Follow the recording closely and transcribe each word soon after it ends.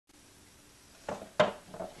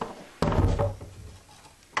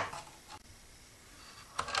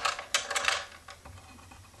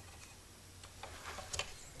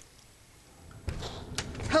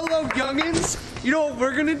youngins? You know what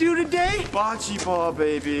we're gonna do today? Bocce Ball,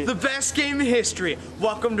 baby. The best game in history.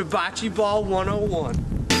 Welcome to Bocce Ball 101.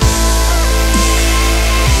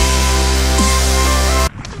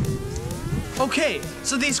 Okay,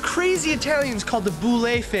 so these crazy Italians called the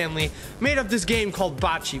Boule family made up this game called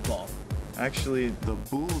Bocce Ball. Actually, the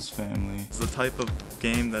Bulls family is the type of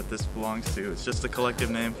game that this belongs to. It's just a collective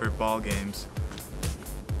name for ball games.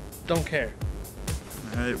 Don't care.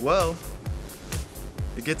 Alright, well,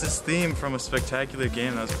 it gets its theme from a spectacular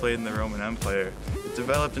game that was played in the Roman Empire. It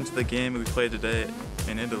developed into the game we play today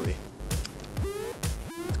in Italy.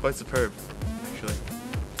 It's quite superb, actually.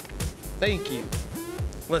 Thank you.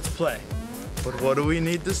 Let's play. But what do we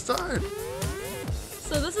need to start?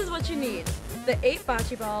 So this is what you need. The 8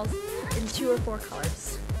 bocce balls in 2 or 4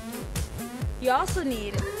 colors. You also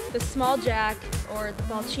need the small jack or the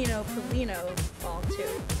Balcino Polino ball too.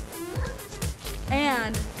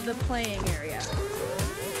 And the playing area.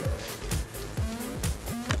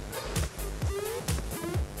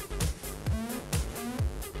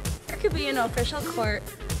 There could be an official court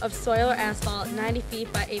of soil or asphalt 90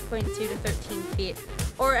 feet by 8.2 to 13 feet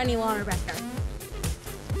or any lawn or backyard.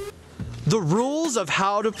 The rules of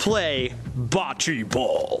how to play Bocce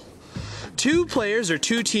Ball. 2 players or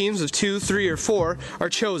 2 teams of 2, 3, or 4 are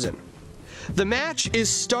chosen. The match is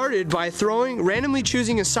started by randomly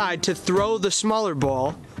choosing a side to throw the smaller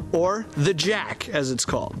ball, or the jack as it's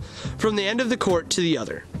called, from the end of the court to the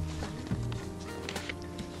other.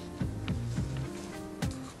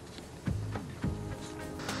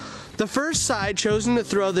 The first side chosen to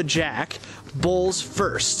throw the jack bowls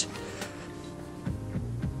first.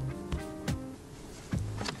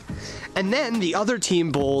 And then the other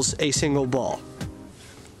team bowls a single ball.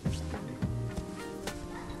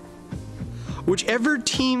 Whichever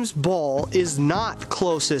team's ball is not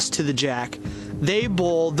closest to the jack, they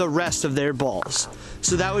bowl the rest of their balls.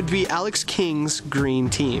 So that would be Alex King's green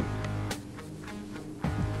team.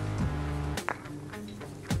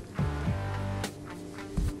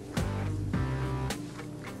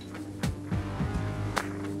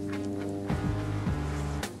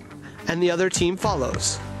 And the other team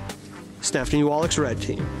follows. Stephanie Wallach's red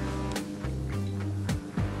team.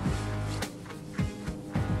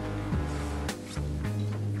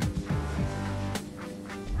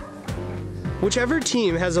 Whichever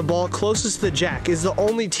team has a ball closest to the jack is the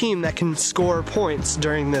only team that can score points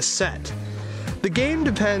during this set. The game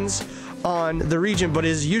depends on the region, but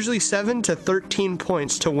is usually 7 to 13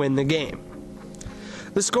 points to win the game.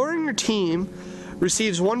 The scoring team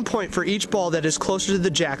receives 1 point for each ball that is closer to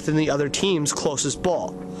the jack than the other team's closest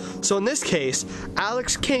ball. So in this case,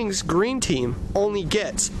 Alex King's green team only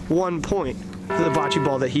gets 1 point for the bocce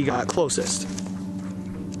ball that he got closest.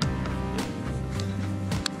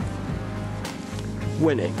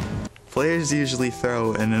 Winning. Players usually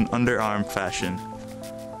throw in an underarm fashion.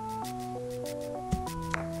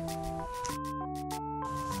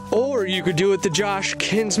 Or you could do it the Josh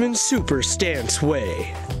Kinsman super stance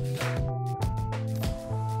way.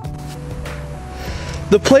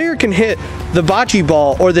 The player can hit the bocce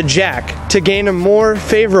ball or the jack to gain a more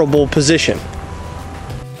favorable position.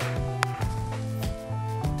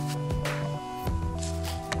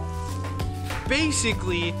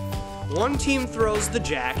 Basically, one team throws the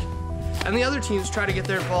jack, and the other teams try to get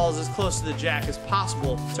their balls as close to the jack as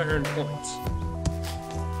possible to earn points.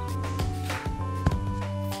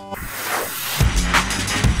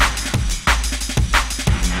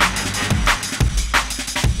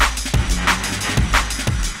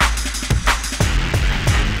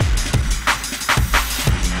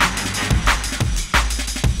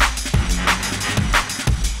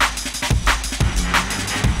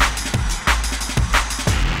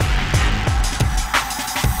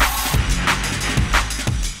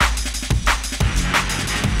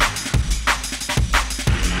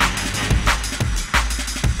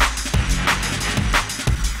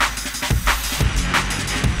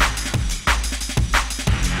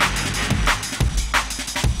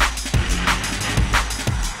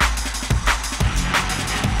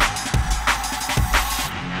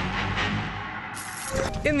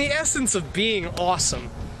 In the essence of being awesome,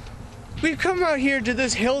 we've come out here to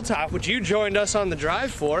this hilltop, which you joined us on the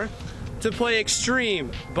drive for, to play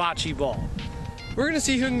extreme bocce ball. We're gonna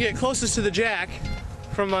see who can get closest to the jack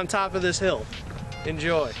from on top of this hill.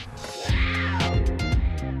 Enjoy.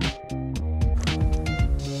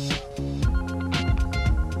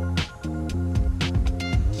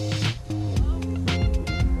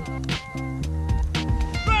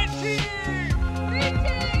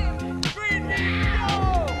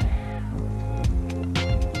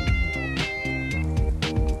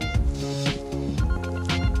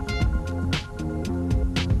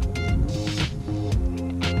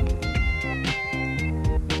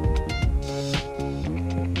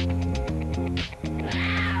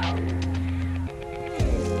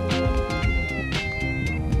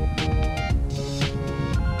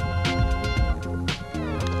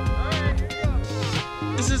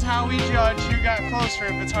 is how we judge who got closer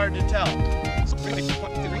if it's hard to tell.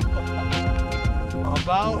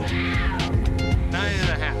 About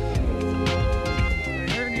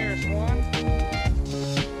 9.5. Your nearest one,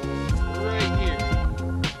 right here.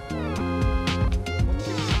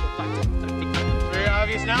 It's very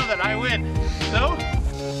obvious now that I win. So,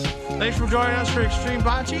 thanks for joining us for Extreme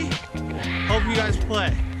Bocce. Hope you guys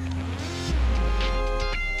play.